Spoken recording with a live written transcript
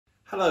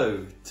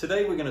Hello,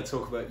 today we're going to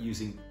talk about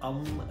using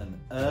and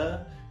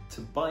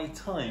to buy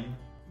time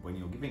when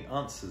you're giving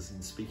answers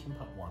in Speaking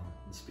Part 1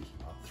 and Speaking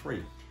Part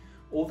 3.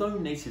 Although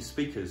native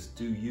speakers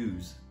do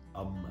use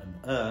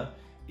and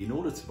in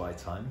order to buy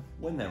time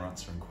when they're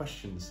answering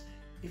questions,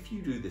 if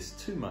you do this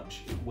too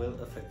much, it will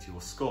affect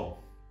your score.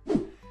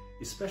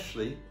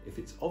 Especially if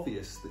it's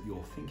obvious that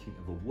you're thinking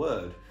of a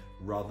word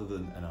rather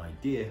than an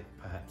idea,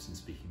 perhaps in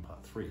Speaking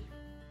Part 3.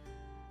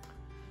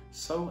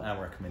 So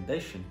our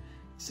recommendation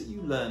is that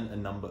you learn a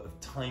number of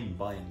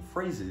time-buying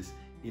phrases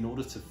in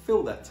order to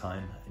fill that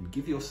time and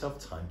give yourself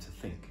time to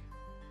think.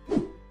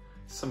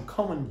 Some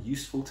common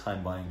useful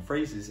time-buying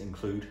phrases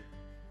include,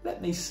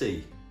 let me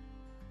see,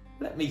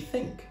 let me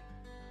think.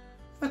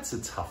 That's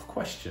a tough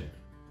question.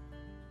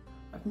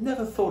 I've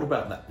never thought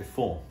about that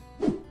before.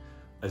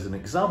 As an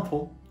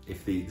example,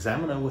 if the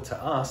examiner were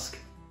to ask,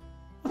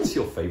 what's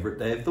your favourite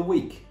day of the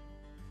week?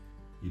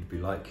 You'd be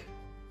like,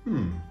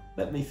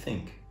 let me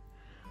think.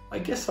 I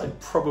guess I'd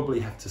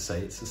probably have to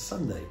say it's a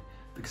Sunday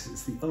because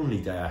it's the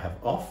only day I have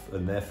off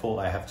and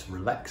therefore I have to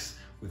relax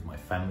with my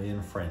family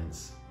and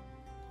friends.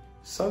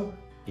 So,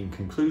 in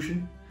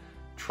conclusion,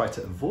 try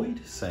to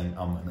avoid saying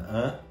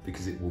and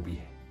because it will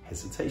be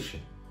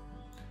hesitation.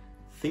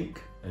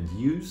 Think and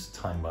use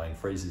time-buying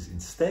phrases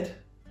instead.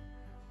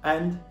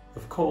 And,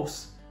 of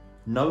course,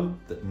 know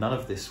that none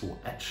of this will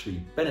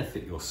actually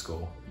benefit your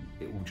score.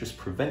 It will just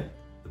prevent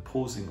the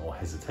pausing or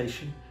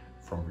hesitation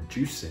from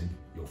reducing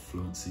your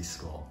fluency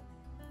score.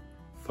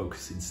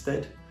 Focus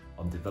instead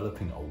on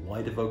developing a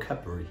wider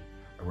vocabulary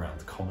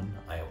around common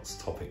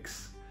IELTS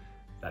topics.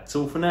 That's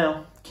all for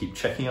now. Keep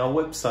checking our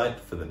website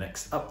for the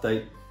next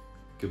update.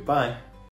 Goodbye.